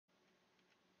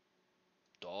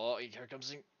Oh, here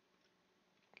comes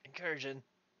incursion.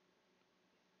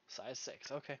 Size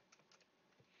 6, okay.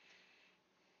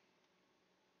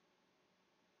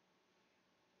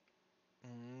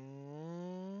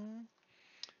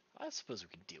 I suppose we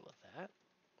can deal with that.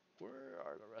 Where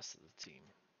are the rest of the team?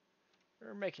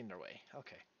 They're making their way.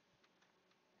 Okay.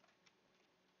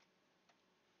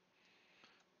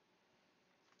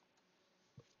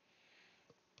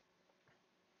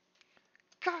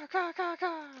 Ka ka ka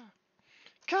ka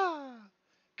ka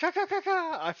ka ka ka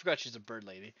ka. I forgot she's a bird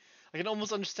lady. I can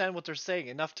almost understand what they're saying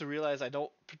enough to realize I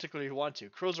don't particularly want to.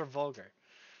 Crows are vulgar.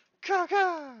 Ka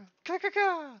ka ka ka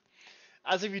ka.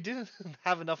 As if you didn't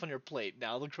have enough on your plate.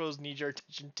 Now the crows need your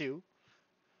attention too.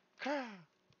 Ka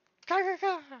ka ka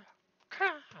ka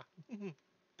ka.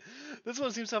 This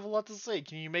one seems to have a lot to say.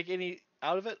 Can you make any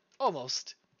out of it?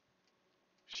 Almost.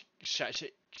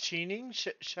 Shining?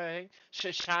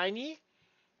 Shiny?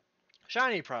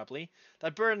 Shiny, probably.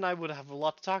 That bird and I would have a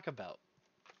lot to talk about.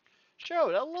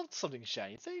 Sure, I love something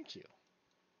shiny. Thank you.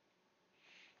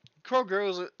 Crow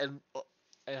goes and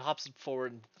hops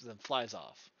forward and then flies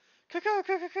off. Caw caw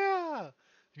caw.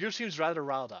 The group seems rather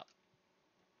riled up.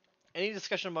 Any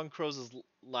discussion among crows is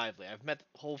lively. I've met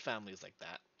whole families like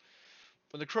that.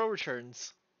 When the crow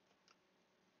returns,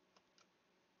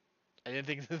 I didn't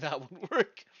think that would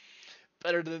work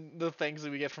better than the things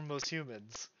that we get from most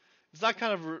humans. It's not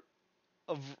kind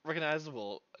of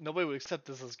recognizable. Nobody would accept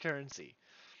this as currency.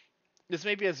 This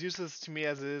may be as useless to me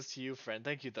as it is to you, friend.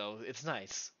 Thank you, though. It's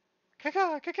nice. Caw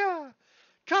caw caw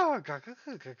caw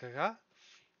caw.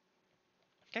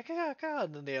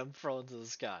 And then they unfurl into the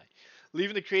sky,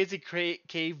 leaving the crazy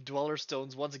cave dweller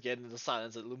stones once again in the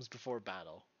silence that looms before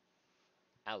battle.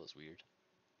 That was weird.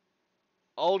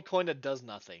 Old coin that does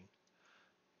nothing.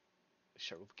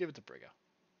 Sure, we'll give it to Briga.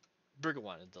 Briga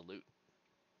wanted the loot.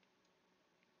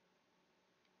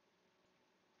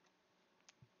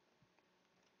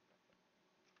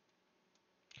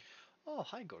 Oh,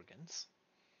 hi, Gorgons.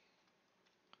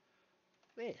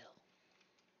 Well,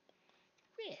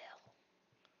 well,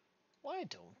 why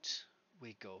don't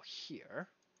we go here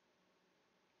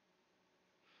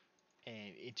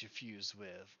and interfuse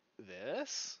with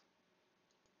this?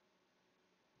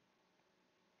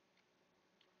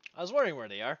 I was wondering where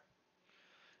they are.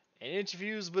 And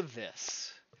interviews with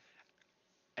this.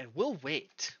 And we'll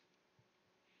wait.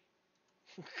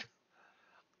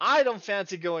 I don't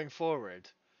fancy going forward.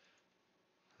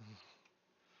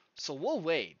 So we'll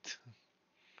wait.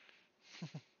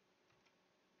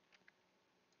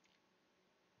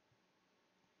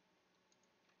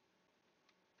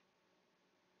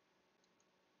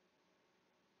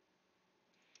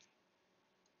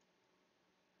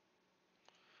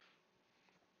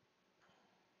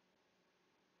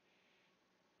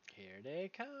 Here they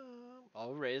come.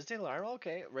 Oh, raise the alarm.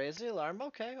 Okay, raise the alarm.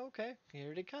 Okay, okay.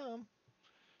 Here they come.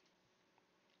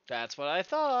 That's what I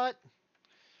thought.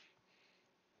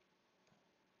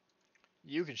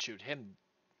 You can shoot him.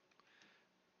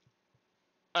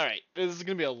 Alright, this is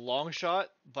going to be a long shot,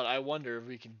 but I wonder if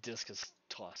we can discus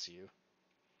toss you.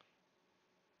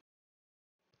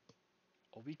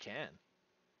 Oh, we can.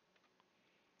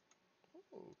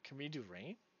 Ooh, can we do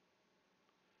rain?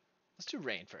 Let's do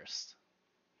rain first.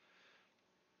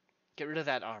 Get rid of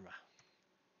that armor.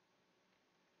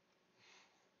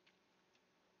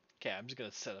 Okay, I'm just going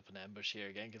to set up an ambush here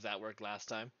again, because that worked last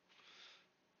time.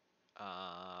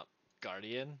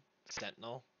 Guardian,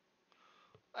 Sentinel.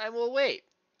 And we'll wait.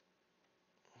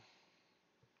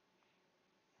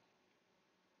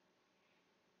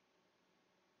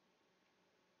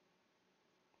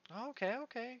 Okay,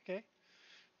 okay, okay.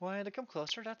 Wanted to come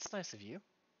closer. That's nice of you.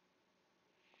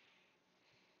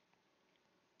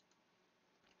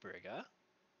 Briga.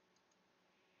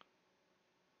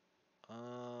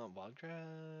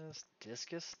 Wildgrass,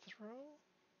 discus throw?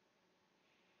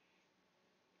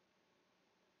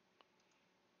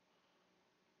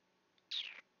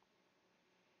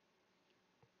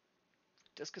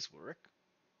 Discus work?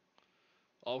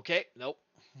 Okay, nope.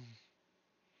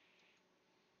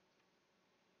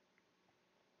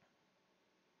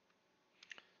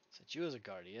 Set you as a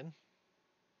guardian.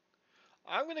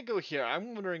 I'm gonna go here.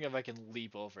 I'm wondering if I can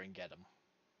leap over and get him.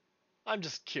 I'm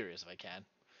just curious if I can.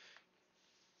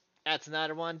 That's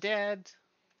another one dead.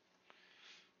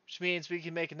 Which means we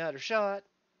can make another shot.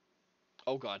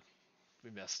 Oh god, we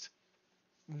missed.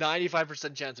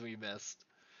 95% chance we missed.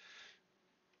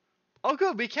 Oh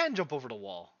good, we can jump over the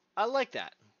wall. I like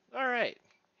that. Alright.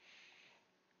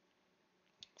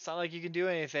 It's not like you can do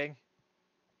anything.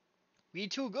 We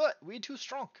too good. We too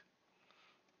strong.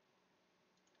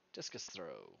 Discus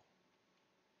throw.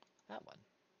 That one.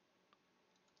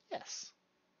 Yes.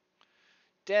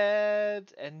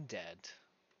 dead and dead.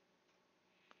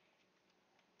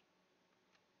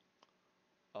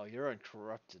 Oh, you're in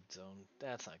corrupted zone.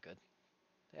 That's not good.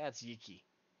 That's yeeky.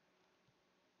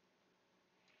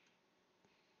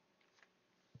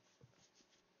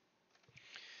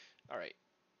 Alright.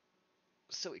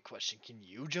 Silly question. Can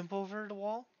you jump over the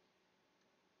wall?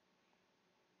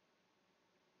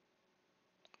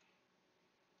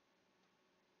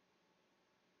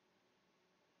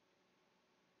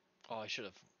 Oh, I should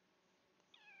have.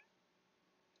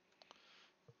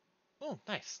 Oh,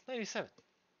 nice. 97.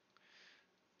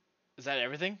 Is that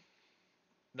everything?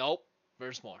 Nope.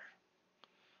 There's more.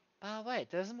 Oh, wait.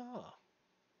 There's more.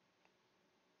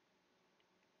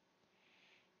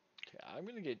 Okay, I'm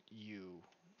going to get you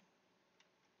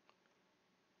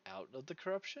out of the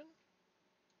corruption.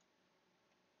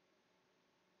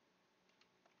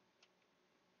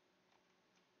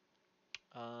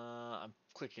 I'm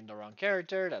clicking the wrong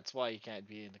character. That's why you can't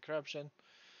be in the corruption.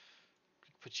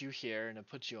 Put you here and then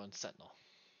put you on Sentinel.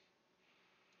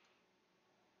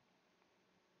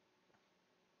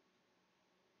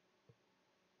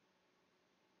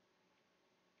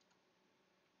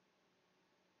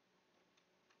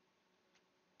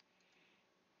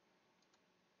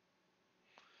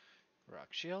 Rock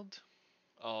shield.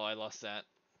 Oh, I lost that.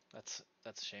 That's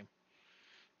a shame.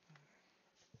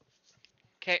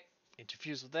 Okay,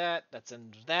 interfuse with that. That's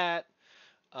end of that.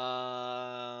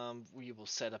 We will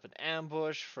set up an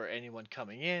ambush for anyone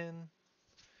coming in.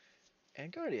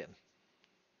 And Guardian.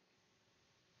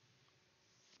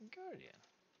 Guardian.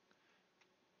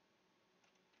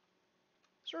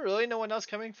 Is there really no one else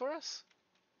coming for us?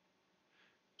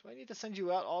 Do I need to send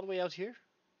you out all the way out here?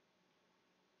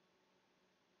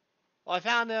 Well, I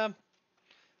found him.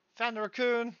 Found the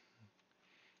raccoon.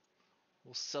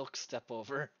 We'll silk step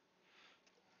over.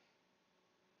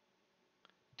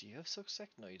 Do you have silk step?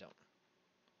 No, you don't.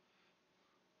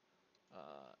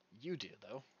 You do,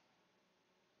 though.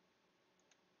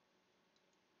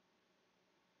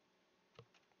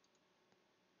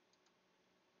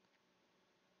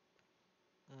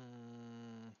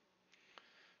 Mm,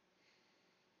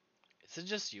 is it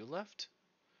just you left?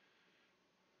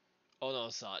 Oh, no,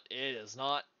 it's not. It is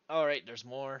not. Alright, there's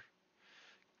more.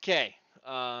 Okay.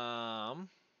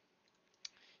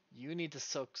 You need to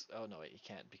silk... Oh, no, wait, you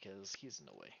can't because he's in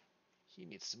the way. He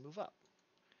needs to move up.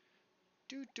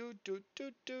 Do, do, do, do,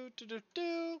 do, do, do,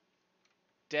 do.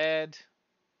 Dead.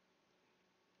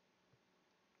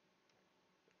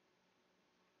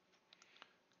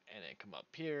 And then come up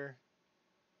here.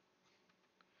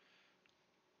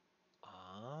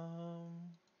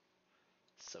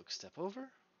 Silk step over.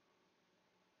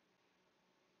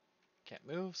 Can't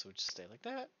move, so just stay like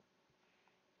that.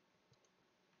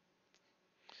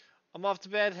 I'm off to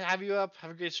bed. Have you up.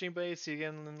 Have a great stream, buddy. See you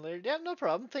again later. Yeah, no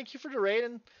problem. Thank you for the raid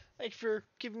and thank you for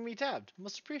keeping me tabbed.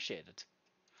 Most appreciated.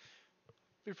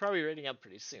 We're probably raiding up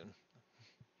pretty soon.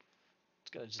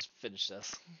 Just gonna just finish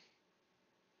this.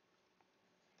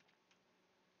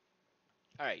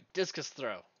 Alright, discus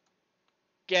throw.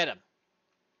 Get him.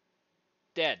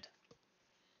 Dead.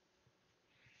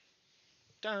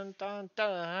 Dun dun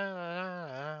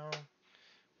dun.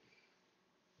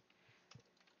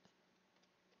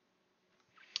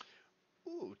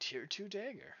 Ooh, tier 2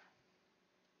 dagger.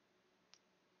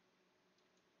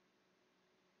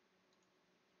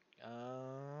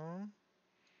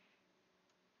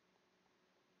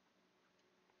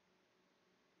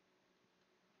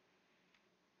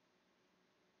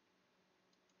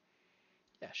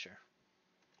 Yeah, sure.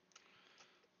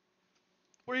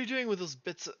 What are you doing with those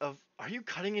bits of... Are you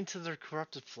cutting into their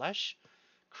corrupted flesh?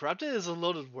 Corrupted is a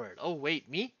loaded word. Oh, wait,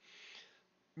 me?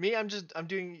 Me, I'm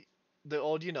doing the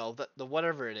old, you know, the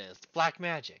whatever it is. Black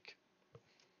magic.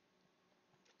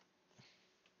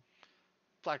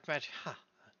 Black magic, huh.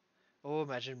 Oh,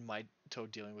 imagine my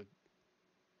toad dealing with...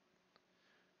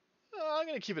 Oh, I'm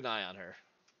gonna keep an eye on her.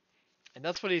 And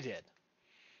that's what he did.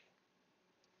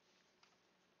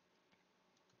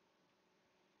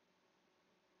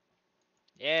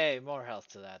 Yay, more health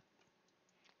to that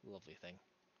lovely thing.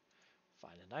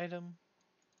 Find an item.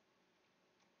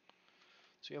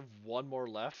 So we have one more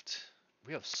left.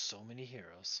 We have so many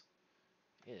heroes.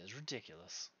 It is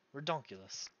ridiculous.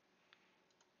 Redonkulous.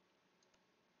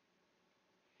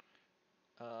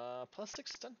 Plus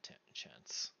 6 stunt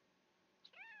chance.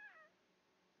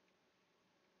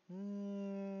 Our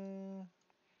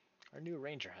new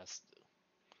ranger has to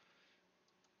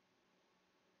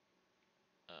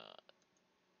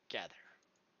gather.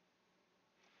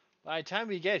 By the time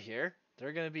we get here,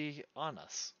 they're gonna be on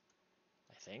us,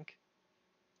 I think.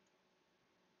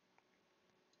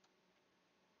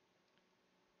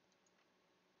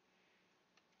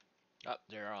 Oh,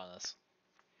 they're on us.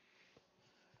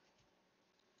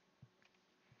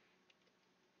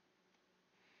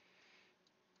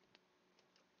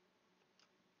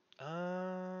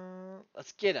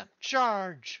 Let's get him.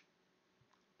 Charge!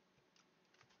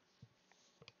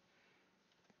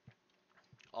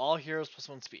 All heroes plus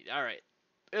 1 speed. Alright.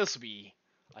 This will be...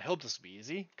 I hope this will be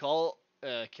easy. Kill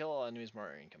all enemies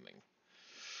more incoming.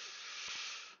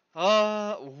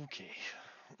 Okay.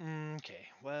 Okay.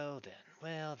 Well then.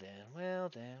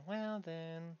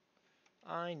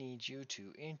 I need you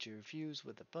to interviews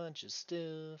with a bunch of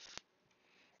stuff.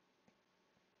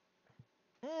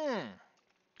 Well,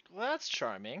 that's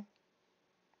charming.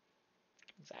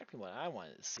 Exactly what I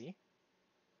wanted to see.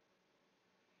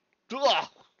 Ugh!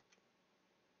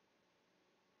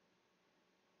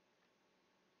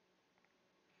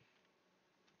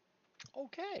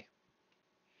 Okay.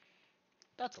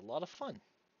 That's a lot of fun.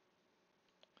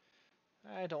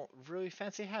 I don't really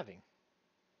fancy having.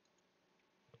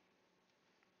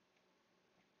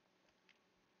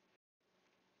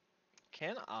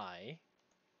 Can I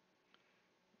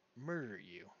murder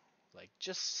you? Like,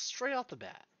 just straight off the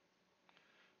bat.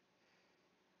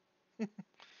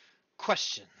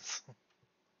 Questions.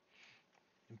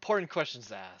 Important questions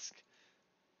to ask.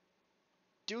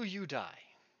 Do you die?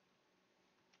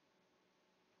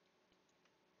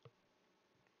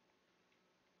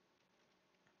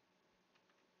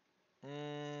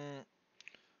 I'm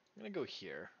gonna go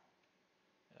here.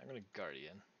 I'm gonna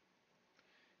Guardian.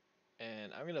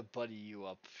 And I'm gonna buddy you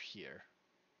up here.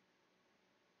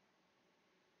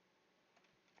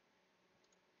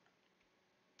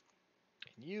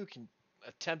 And you can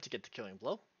attempt to get the killing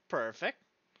blow. Perfect.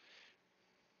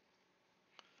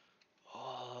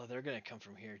 Oh, they're gonna come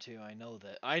from here too. I know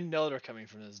that. I know they're coming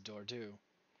from this door too.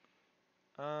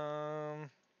 Can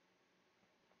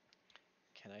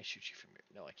I shoot you from here?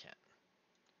 No, I can't.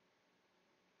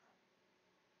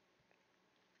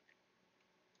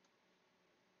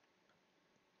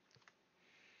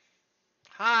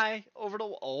 Hi, over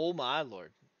the. Oh my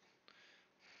lord.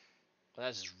 Well,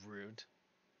 that's just rude.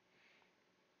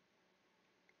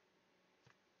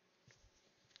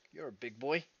 You're a big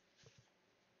boy.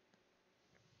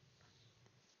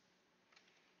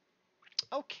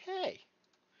 Okay.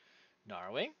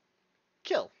 Narwing.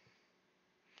 Kill.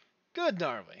 Good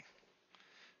Narwing.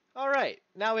 Alright,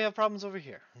 now we have problems over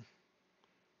here.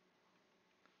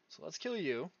 So let's kill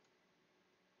you.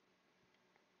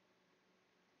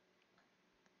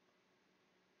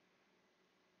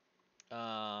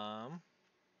 Um.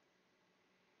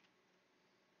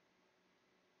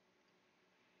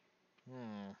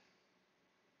 Hmm.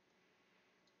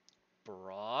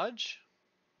 Barrage.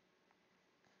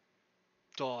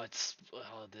 Oh, it's.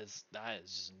 Oh, this. That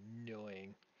is just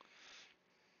annoying.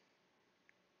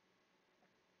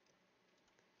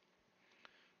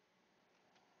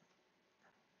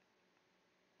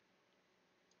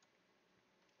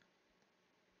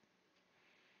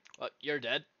 Oh, you're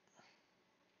dead.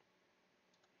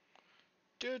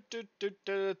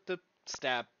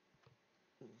 Stab.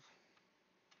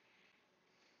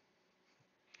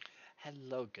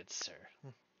 Hello, good sir.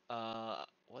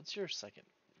 What's your second?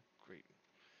 Great.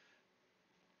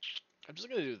 I'm just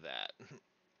gonna do that.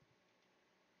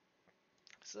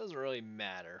 This doesn't really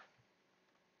matter.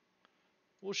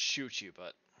 We'll shoot you,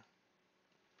 but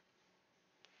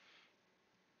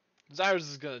Zyrus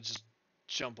is gonna just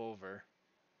jump over.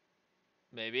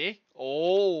 Maybe.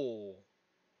 Oh.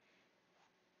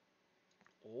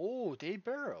 Oh, they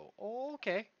burrow. Oh,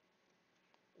 okay.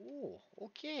 Oh,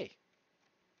 okay.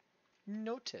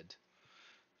 Noted.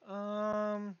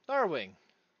 Darwing.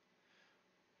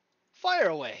 Fire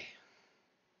away.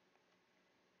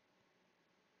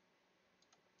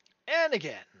 And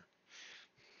again.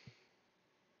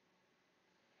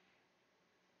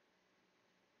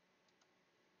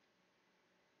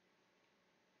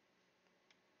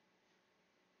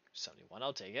 $71,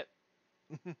 I'll take it.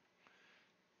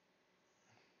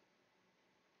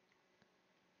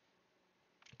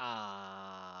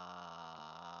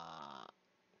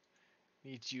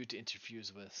 Needs you to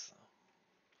interfuse with.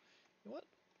 You know what?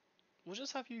 We'll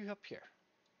just have you up here.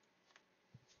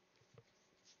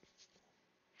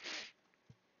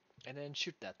 And then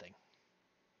shoot that thing.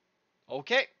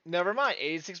 Okay, never mind.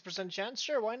 86% chance?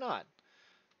 Sure, why not?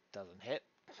 Doesn't hit.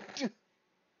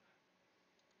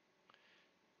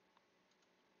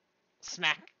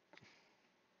 Smack.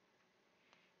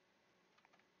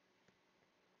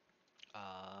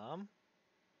 Um.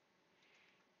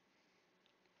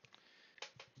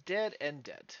 Dead and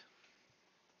dead.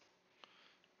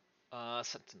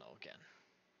 Sentinel again.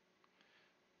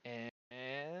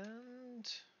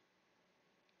 And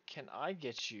Can I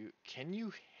get you? Can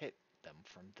you hit them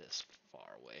from this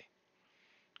far away?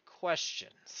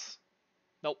 Questions.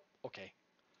 Nope. Okay.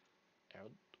 Arrow.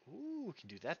 Ooh, we can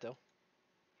do that though.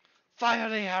 Fire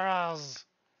the arrows!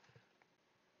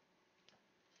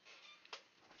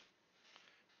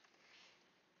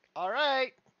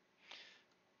 Alright.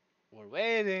 We're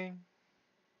waiting.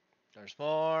 There's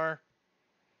more.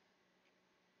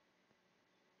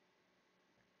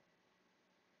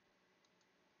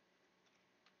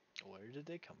 Where did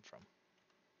they come from?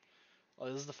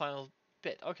 Oh, this is the final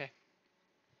bit. Okay.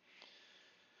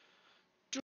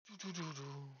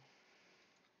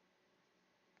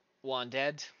 One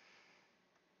dead.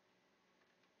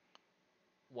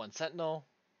 One sentinel.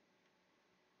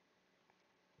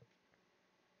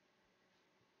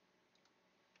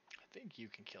 I think you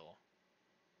can kill.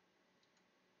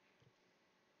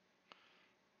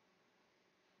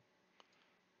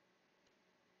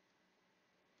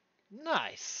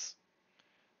 Nice.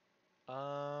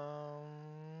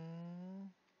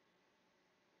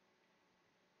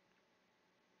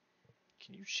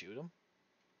 Can you shoot him?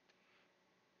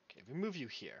 Okay, we move you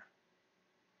here.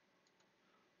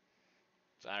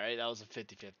 Alright, that was a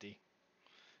 50-50.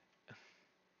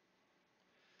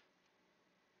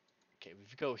 Okay, we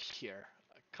go here.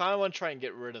 I kind of want to try and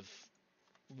get rid of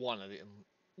one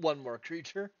more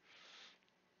creature.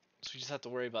 So we just have to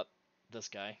worry about this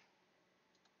guy.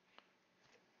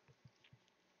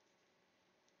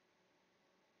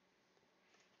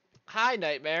 Hi,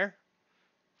 Nightmare.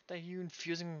 What are you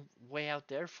infusing way out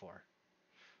there for?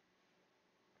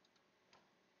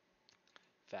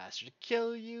 Faster to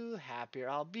kill you, happier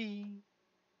I'll be.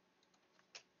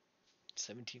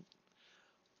 17. What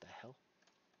the hell?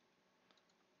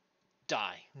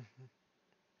 Die.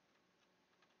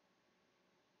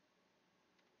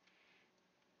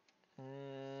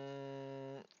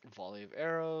 Volley of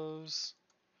arrows.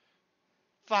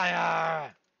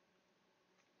 Fire!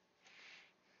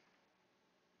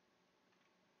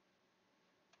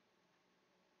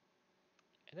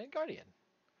 And then Guardian.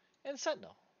 And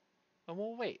Sentinel. And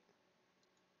we'll wait.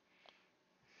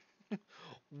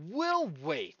 We'll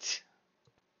wait.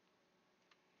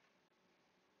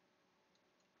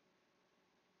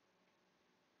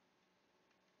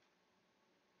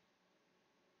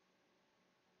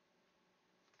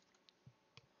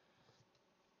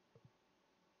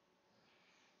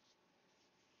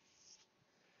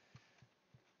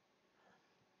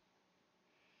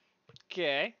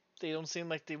 Okay. They don't seem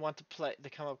like they want to play. They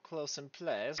come up close and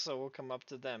play, so we'll come up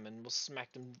to them and we'll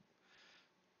smack them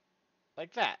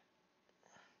like that.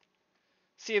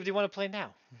 See if they want to play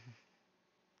now.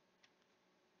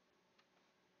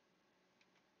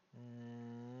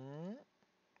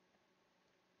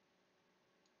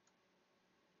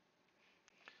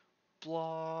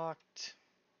 Blocked.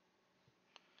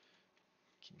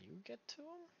 Can you get to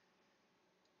him?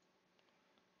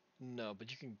 No,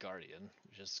 but you can Guardian,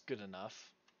 which is good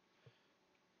enough.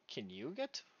 Can you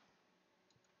get?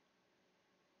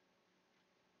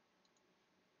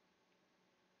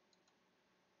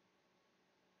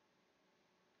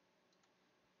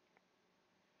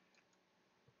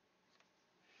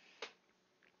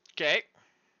 Okay.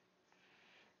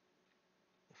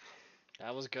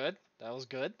 That was good. That was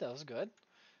good. That was good.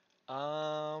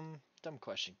 Dumb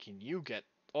question. Can you get?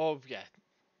 Oh yeah,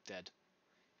 dead.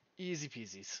 Easy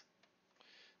peasies.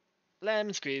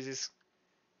 Lemon squeezes.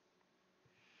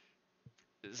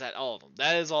 Is that all of them?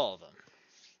 That is all of them.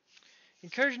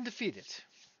 Incursion defeated.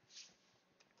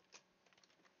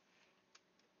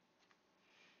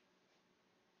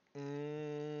 Gonna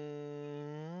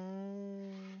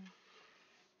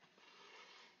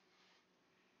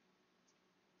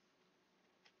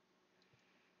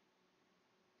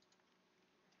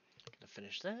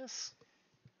finish this.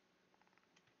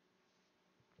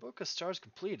 Book of Stars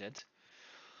completed.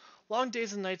 Long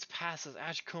days and nights pass as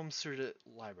Ash combs through the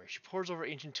library. She pores over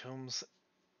ancient tomes,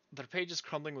 their pages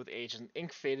crumbling with age and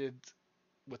ink faded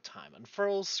with time.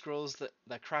 Unfurls scrolls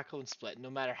that crackle and split, no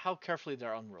matter how carefully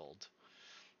they're unrolled.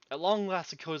 At long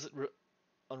last, the code is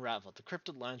unraveled, the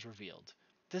cryptic lines revealed.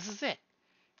 This is it!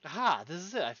 Aha! This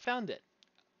is it! I found it!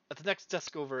 At the next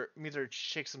desk over, Meter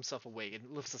shakes himself awake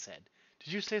and lifts his head.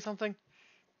 Did you say something?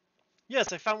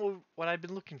 Yes, I found what I've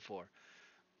been looking for.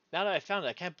 Now that I found it,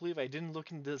 I can't believe I didn't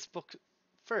look into this book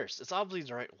first. It's obviously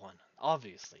the right one.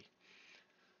 Obviously.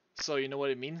 So you know what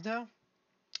it means now?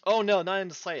 Oh no, not in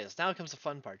the slightest. Now comes the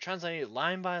fun part. Translating it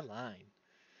line by line.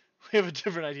 We have a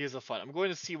different ideas of fun. I'm going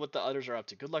to see what the others are up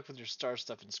to. Good luck with your star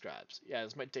stuff and scribes. Yeah,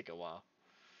 this might take a while.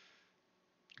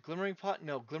 Glimmering pot?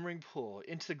 No, glimmering pool.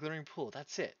 Into the glimmering pool.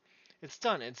 That's it. It's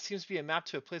done. It seems to be a map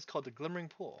to a place called the Glimmering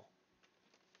Pool.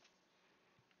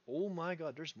 Oh my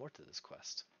god, there's more to this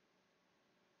quest.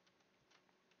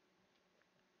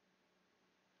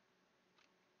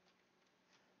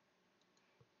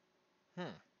 Hmm.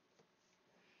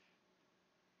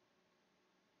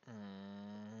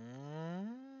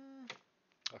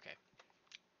 Okay.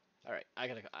 All right. I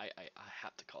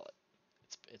have to call it.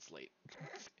 It's late.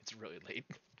 It's really late.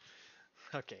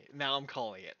 Okay. Now I'm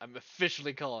calling it. I'm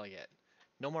officially calling it.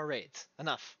 No more raids.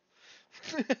 Enough.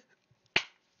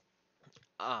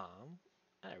 I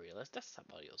realized desktop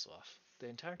audio's off the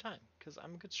entire time because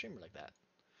I'm a good streamer like that.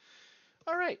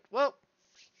 All right. Well,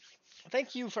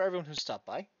 thank you for everyone who stopped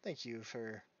by. Thank you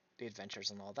for the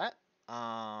adventures and all that.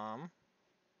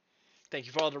 Thank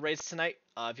you for all the raids tonight.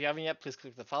 If you haven't yet, please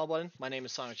click the follow button. My name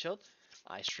is Sonic Shield.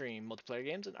 I stream multiplayer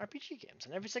games and RPG games,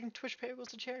 and every second Twitch pay goes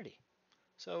to charity.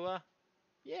 So,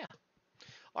 yeah.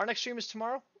 Our next stream is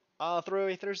tomorrow,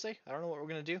 Throwaway Thursday. I don't know what we're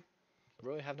gonna do.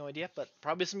 Really have no idea, but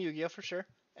probably some Yu-Gi-Oh for sure,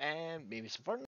 and maybe some Fortnite.